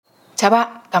Chào bạn,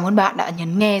 cảm ơn bạn đã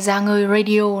nhấn nghe Ra Ngơi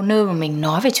Radio, nơi mà mình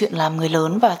nói về chuyện làm người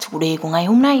lớn, và chủ đề của ngày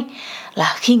hôm nay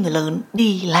là khi người lớn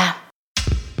đi làm.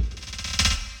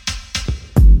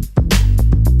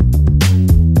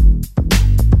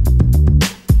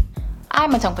 Ai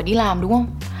mà chẳng phải đi làm đúng không?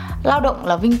 Lao động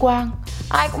là vinh quang.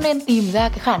 Ai cũng nên tìm ra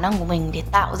cái khả năng của mình để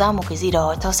tạo ra một cái gì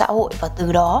đó cho xã hội, và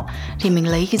từ đó thì mình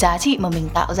lấy cái giá trị mà mình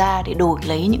tạo ra để đổi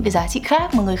lấy những cái giá trị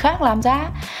khác mà người khác làm ra.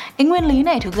 Cái nguyên lý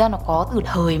này thực ra nó có từ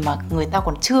thời mà người ta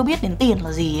còn chưa biết đến tiền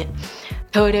là gì ấy.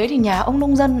 Thời đấy thì nhà ông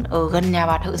nông dân ở gần nhà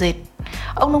bà thợ dệt.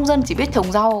 Ông nông dân chỉ biết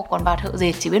trồng rau, còn bà thợ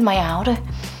dệt chỉ biết may áo thôi.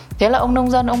 Thế là ông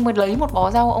nông dân ông mới lấy một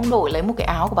bó rau, ông đổi lấy một cái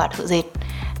áo của bà thợ dệt.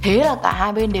 Thế là cả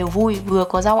hai bên đều vui, vừa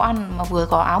có rau ăn mà vừa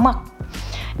có áo mặc.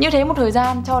 Như thế một thời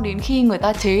gian, cho đến khi người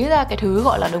ta chế ra cái thứ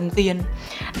gọi là đồng tiền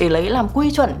để lấy làm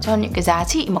quy chuẩn cho những cái giá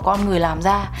trị mà con người làm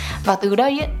ra. Và từ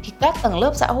đây ấy, thì các tầng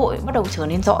lớp xã hội bắt đầu trở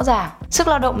nên rõ ràng. Sức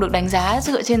lao động được đánh giá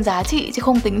dựa trên giá trị chứ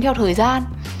không tính theo thời gian.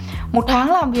 Một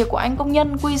tháng làm việc của anh công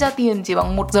nhân quy ra tiền chỉ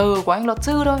bằng 1 giờ của anh luật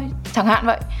sư thôi, chẳng hạn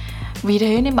vậy. Vì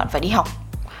thế nên bạn phải đi học.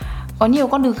 Có nhiều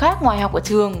con đường khác ngoài học ở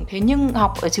trường, thế nhưng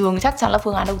học ở trường chắc chắn là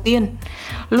phương án đầu tiên.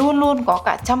 Luôn luôn có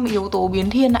cả trăm yếu tố biến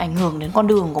thiên ảnh hưởng đến con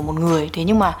đường của một người. Thế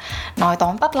nhưng mà nói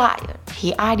tóm tắt lại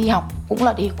thì ai đi học cũng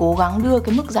là để cố gắng đưa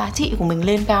cái mức giá trị của mình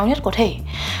lên cao nhất có thể.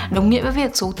 Đồng nghĩa với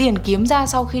việc số tiền kiếm ra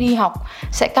sau khi đi học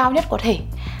sẽ cao nhất có thể,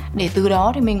 để từ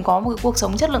đó thì mình có một cái cuộc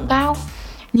sống chất lượng cao.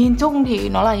 Nhìn chung thì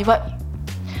nó là như vậy.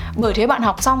 Bởi thế bạn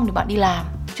học xong thì bạn đi làm.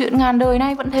 Chuyện ngàn đời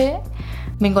nay vẫn thế.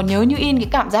 Mình còn nhớ như in cái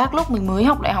cảm giác lúc mình mới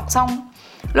học đại học xong.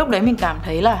 Lúc đấy mình cảm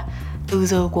thấy là từ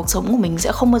giờ cuộc sống của mình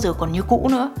sẽ không bao giờ còn như cũ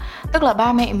nữa. Tức là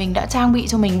ba mẹ mình đã trang bị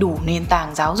cho mình đủ nền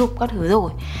tảng giáo dục các thứ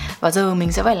rồi, và giờ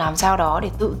mình sẽ phải làm sao đó để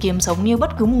tự kiếm sống như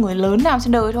bất cứ một người lớn nào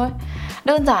trên đời thôi.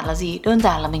 Đơn giản là gì? Đơn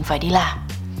giản là mình phải đi làm.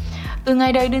 Từ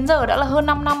ngày đấy đến giờ đã là hơn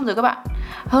 5 năm rồi các bạn.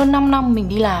 Hơn 5 năm mình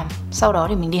đi làm. Sau đó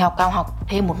thì mình đi học cao học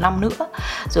thêm 1 năm nữa,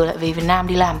 rồi lại về Việt Nam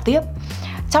đi làm tiếp.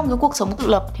 Trong cái cuộc sống tự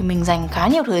lập thì mình dành khá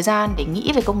nhiều thời gian để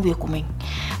nghĩ về công việc của mình.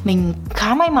 Mình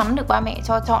khá may mắn được ba mẹ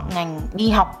cho chọn ngành đi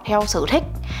học theo sở thích,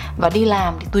 và đi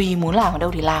làm thì tùy muốn làm ở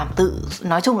đâu thì làm,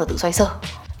 nói chung là tự xoay sở.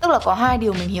 Tức là có 2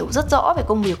 điều mình hiểu rất rõ về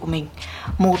công việc của mình.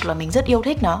 Một là mình rất yêu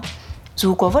thích nó.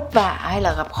 Dù có vất vả hay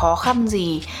là gặp khó khăn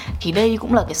gì thì đây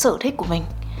cũng là cái sở thích của mình.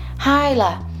 2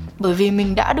 là bởi vì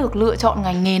mình đã được lựa chọn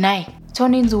ngành nghề này, cho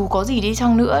nên dù có gì đi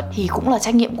chăng nữa thì cũng là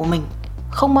trách nhiệm của mình.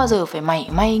 Không bao giờ phải mảy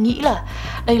may nghĩ là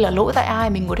đây là lỗi tại ai,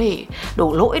 mình có thể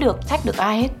đổ lỗi được, trách được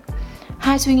ai hết.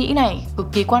 2 suy nghĩ này cực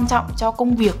kỳ quan trọng cho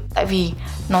công việc, tại vì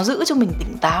nó giữ cho mình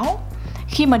tỉnh táo.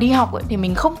 Khi mà đi học ấy, thì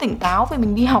mình không tỉnh táo vì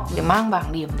mình đi học để mang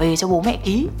bảng điểm về cho bố mẹ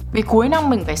ký. Vì cuối năm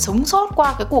mình phải sống sót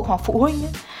qua cái cuộc họp phụ huynh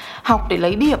ấy. Học để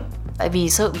lấy điểm, tại vì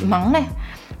sợ bị mắng này.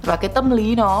 Và cái tâm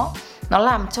lý nó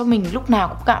làm cho mình lúc nào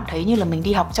cũng cảm thấy như là mình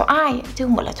đi học cho ai ấy, chứ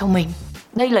không phải là cho mình.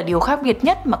 Đây là điều khác biệt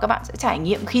nhất mà các bạn sẽ trải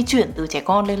nghiệm khi chuyển từ trẻ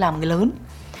con lên làm người lớn.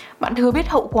 Bạn thừa biết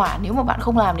hậu quả nếu mà bạn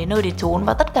không làm đến nơi đến chốn,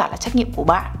 và tất cả là trách nhiệm của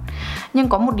bạn. Nhưng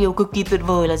có một điều cực kỳ tuyệt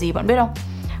vời là gì bạn biết không?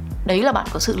 Đấy là bạn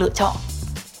có sự lựa chọn.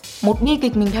 Một bi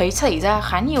kịch mình thấy xảy ra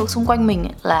khá nhiều xung quanh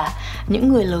mình là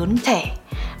những người lớn trẻ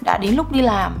đã đến lúc đi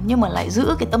làm nhưng mà lại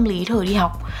giữ cái tâm lý thời đi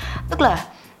học. Tức là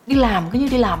đi làm cứ như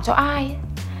đi làm cho ai ấy.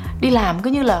 Đi làm cứ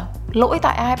như là lỗi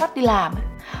tại ai bắt đi làm ấy.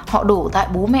 Họ đổ tại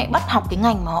bố mẹ bắt học cái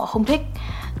ngành mà họ không thích,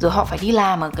 rồi họ phải đi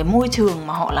làm ở cái môi trường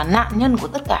mà họ là nạn nhân của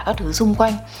tất cả các thứ xung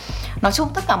quanh. Nói chung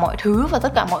tất cả mọi thứ và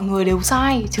tất cả mọi người đều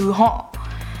sai trừ họ.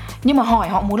 Nhưng mà hỏi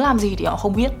họ muốn làm gì thì họ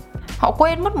không biết. Họ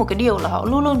quên mất một cái điều là họ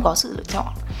luôn luôn có sự lựa chọn.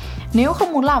 Nếu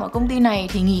không muốn làm ở công ty này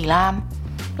thì nghỉ làm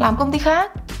công ty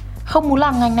khác. Không muốn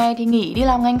làm ngành này thì nghỉ đi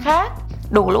làm ngành khác.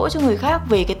 Đổ lỗi cho người khác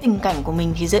về cái tình cảnh của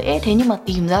mình thì dễ, thế nhưng mà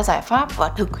tìm ra giải pháp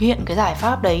và thực hiện cái giải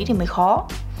pháp đấy thì mới khó.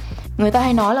 Người ta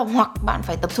hay nói là hoặc bạn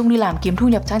phải tập trung đi làm kiếm thu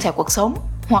nhập trang trải cuộc sống,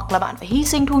 hoặc là bạn phải hy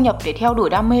sinh thu nhập để theo đuổi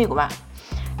đam mê của bạn.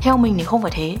 Theo mình thì không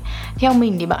phải thế. Theo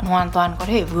mình thì bạn hoàn toàn có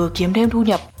thể vừa kiếm thêm thu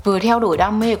nhập, vừa theo đuổi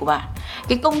đam mê của bạn.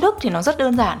 Cái công thức thì nó rất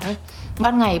đơn giản thôi.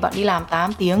 Ban ngày bạn đi làm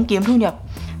 8 tiếng kiếm thu nhập,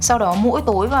 sau đó mỗi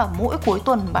tối và mỗi cuối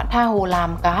tuần bạn tha hồ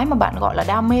làm cái mà bạn gọi là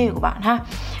đam mê của bạn ha.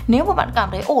 Nếu mà bạn cảm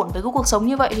thấy ổn với cái cuộc sống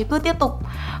như vậy thì cứ tiếp tục.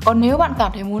 Còn nếu bạn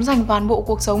cảm thấy muốn dành toàn bộ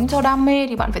cuộc sống cho đam mê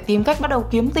thì bạn phải tìm cách bắt đầu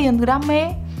kiếm tiền từ đam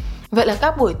mê. Vậy là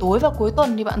các buổi tối và cuối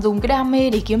tuần thì bạn dùng cái đam mê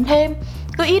để kiếm thêm.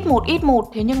 Cứ ít một,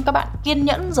 thế nhưng các bạn kiên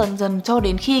nhẫn dần dần cho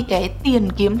đến khi cái tiền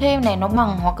kiếm thêm này nó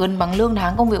bằng hoặc gần bằng lương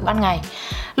tháng công việc ban ngày.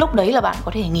 Lúc đấy là bạn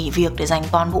có thể nghỉ việc để dành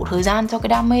toàn bộ thời gian cho cái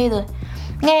đam mê rồi.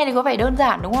 Nghe thì có vẻ đơn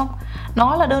giản đúng không?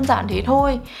 Nó là đơn giản thế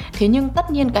thôi. Thế nhưng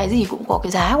tất nhiên cái gì cũng có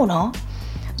cái giá của nó.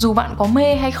 Dù bạn có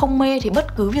mê hay không mê thì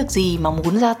bất cứ việc gì mà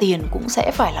muốn ra tiền cũng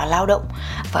sẽ phải là lao động,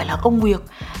 phải là công việc,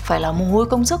 phải là mồ hôi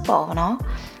công sức bỏ vào nó.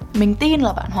 Mình tin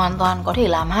là bạn hoàn toàn có thể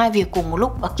làm 2 việc cùng một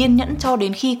lúc và kiên nhẫn cho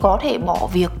đến khi có thể bỏ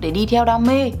việc để đi theo đam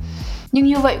mê. Nhưng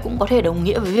như vậy cũng có thể đồng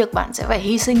nghĩa với việc bạn sẽ phải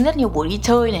hy sinh rất nhiều buổi đi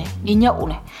chơi này, đi nhậu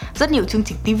này, rất nhiều chương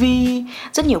trình TV,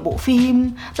 rất nhiều bộ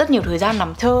phim, rất nhiều thời gian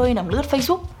nằm chơi, nằm lướt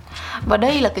Facebook. Và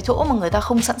đây là cái chỗ mà người ta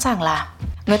không sẵn sàng làm.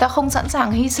 Người ta không sẵn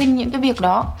sàng hy sinh những cái việc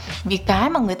đó vì cái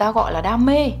mà người ta gọi là đam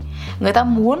mê. Người ta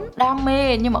muốn đam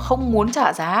mê nhưng mà không muốn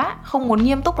trả giá, không muốn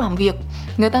nghiêm túc làm việc.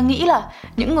 Người ta nghĩ là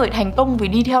những người thành công vì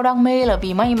đi theo đam mê là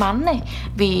vì may mắn này,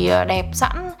 vì đẹp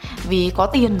sẵn, vì có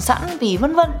tiền sẵn, vì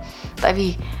vân vân. Tại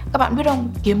vì các bạn biết không,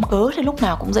 kiếm cớ thì lúc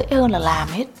nào cũng dễ hơn là làm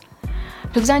hết.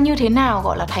 Thực ra như thế nào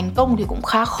gọi là thành công thì cũng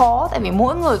khá khó, tại vì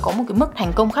mỗi người có một cái mức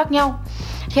thành công khác nhau.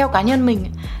 Theo cá nhân mình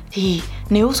thì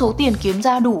nếu số tiền kiếm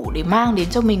ra đủ để mang đến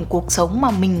cho mình cuộc sống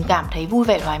mà mình cảm thấy vui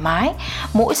vẻ thoải mái,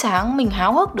 mỗi sáng mình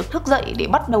háo hức được thức dậy để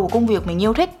bắt đầu công việc mình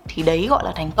yêu thích, thì đấy gọi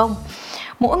là thành công.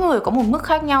 Mỗi người có một mức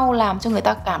khác nhau làm cho người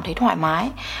ta cảm thấy thoải mái.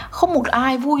 Không một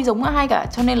ai vui giống ai cả,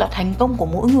 cho nên là thành công của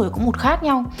mỗi người cũng một khác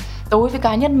nhau. Đối với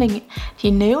cá nhân mình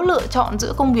thì nếu lựa chọn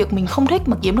giữa công việc mình không thích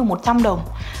mà kiếm được 100 đồng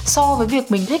so với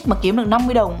việc mình thích mà kiếm được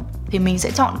 50 đồng thì mình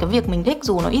sẽ chọn cái việc mình thích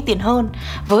dù nó ít tiền hơn,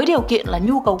 với điều kiện là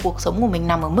nhu cầu cuộc sống của mình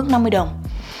nằm ở mức 50 đồng.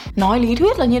 Nói lý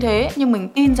thuyết là như thế, nhưng mình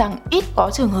tin rằng ít có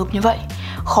trường hợp như vậy.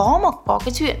 Khó mà có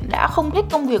cái chuyện đã không thích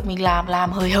công việc mình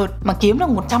làm hời hợt mà kiếm được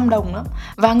 100 đồng lắm.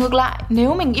 Và ngược lại,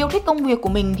 nếu mình yêu thích công việc của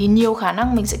mình thì nhiều khả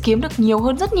năng mình sẽ kiếm được nhiều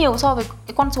hơn rất nhiều so với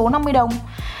cái con số 50 đồng.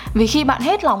 Vì khi bạn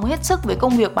hết lòng hết sức với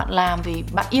công việc bạn làm vì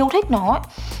bạn yêu thích nó ấy,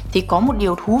 thì có một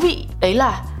điều thú vị, đấy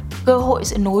là cơ hội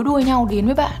sẽ nối đuôi nhau đến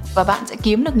với bạn và bạn sẽ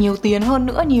kiếm được nhiều tiền hơn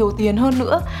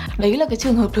nữa. Đấy là cái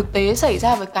trường hợp thực tế xảy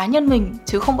ra với cá nhân mình,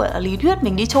 chứ không phải là lý thuyết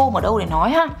mình đi chôm ở đâu để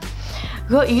nói ha.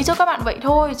 Gợi ý cho các bạn vậy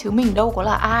thôi, chứ mình đâu có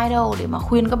là ai đâu để mà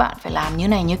khuyên các bạn phải làm như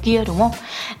này như kia, đúng không?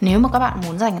 Nếu mà các bạn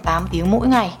muốn dành 8 tiếng mỗi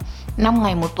ngày, 5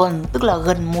 ngày một tuần, tức là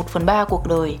gần 1/3 cuộc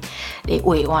đời để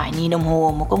uể oải nhìn đồng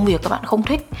hồ một công việc các bạn không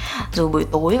thích, rồi buổi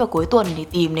tối và cuối tuần thì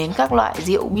tìm đến các loại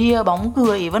rượu bia, bóng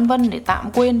cười vân vân để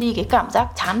tạm quên đi cái cảm giác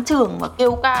chán chường và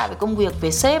kêu ca về công việc,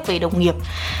 về sếp, về đồng nghiệp.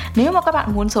 Nếu mà các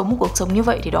bạn muốn sống một cuộc sống như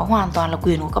vậy thì đó hoàn toàn là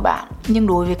quyền của các bạn. Nhưng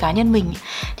đối với cá nhân mình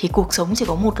thì cuộc sống chỉ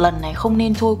có một lần này, không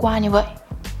nên trôi qua như vậy.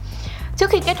 Trước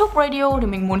khi kết thúc radio thì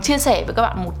mình muốn chia sẻ với các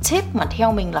bạn một tip mà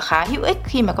theo mình là khá hữu ích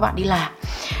khi mà các bạn đi làm.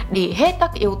 Để hết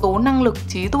các yếu tố năng lực,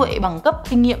 trí tuệ, bằng cấp,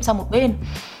 kinh nghiệm sang một bên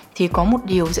thì có một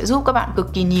điều sẽ giúp các bạn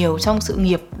cực kỳ nhiều trong sự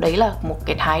nghiệp, đấy là một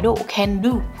cái thái độ can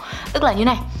do. Tức là như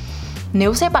này,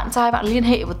 nếu sếp bạn sai bạn liên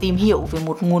hệ và tìm hiểu về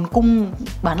một nguồn cung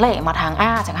bán lẻ mặt hàng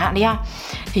A chẳng hạn đi ha,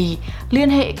 thì liên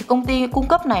hệ cái công ty cung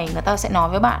cấp này, người ta sẽ nói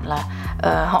với bạn là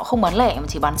họ không bán lẻ mà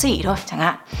chỉ bán sỉ thôi chẳng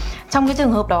hạn. Trong cái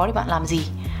trường hợp đó thì bạn làm gì?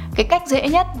 Cái cách dễ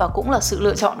nhất và cũng là sự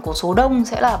lựa chọn của số đông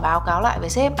sẽ là báo cáo lại với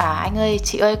sếp: anh ơi,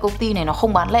 chị ơi, công ty này nó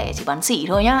không bán lẻ, chỉ bán sỉ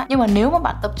thôi nhá. Nhưng mà nếu mà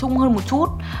bạn tập trung hơn một chút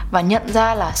và nhận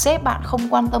ra là sếp bạn không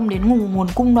quan tâm đến nguồn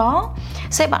cung đó,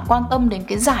 sếp bạn quan tâm đến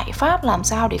cái giải pháp làm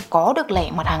sao để có được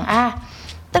lẻ mặt hàng A.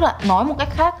 Tức là nói một cách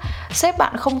khác, sếp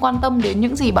bạn không quan tâm đến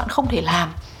những gì bạn không thể làm,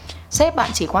 sếp bạn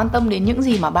chỉ quan tâm đến những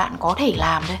gì mà bạn có thể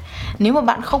làm thôi. Nếu mà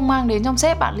bạn không mang đến trong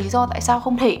sếp bạn lý do tại sao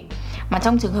không thể, mà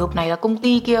trong trường hợp này là công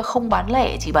ty kia không bán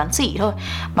lẻ, chỉ bán sỉ thôi,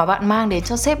 mà bạn mang đến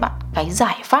cho sếp bạn cái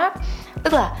giải pháp,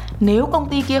 tức là nếu công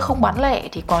ty kia không bán lẻ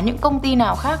thì có những công ty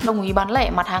nào khác đồng ý bán lẻ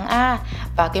mặt hàng A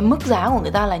và cái mức giá của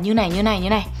người ta là như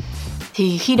này,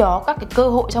 thì khi đó các cái cơ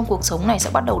hội trong cuộc sống này sẽ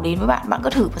bắt đầu đến với bạn. Bạn cứ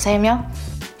thử và xem nhé.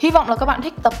 Hy vọng là các bạn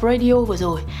thích tập radio vừa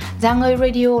rồi. Giang ơi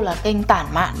Radio là kênh tản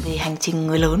mạn về hành trình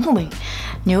người lớn của mình.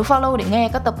 Nhớ follow để nghe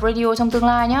các tập radio trong tương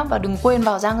lai nhé. Và đừng quên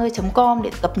vào giangơi.com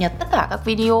để cập nhật tất cả các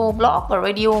video, blog và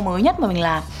radio mới nhất mà mình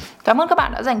làm. Cảm ơn các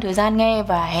bạn đã dành thời gian nghe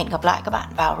và hẹn gặp lại các bạn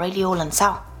vào radio lần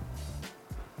sau.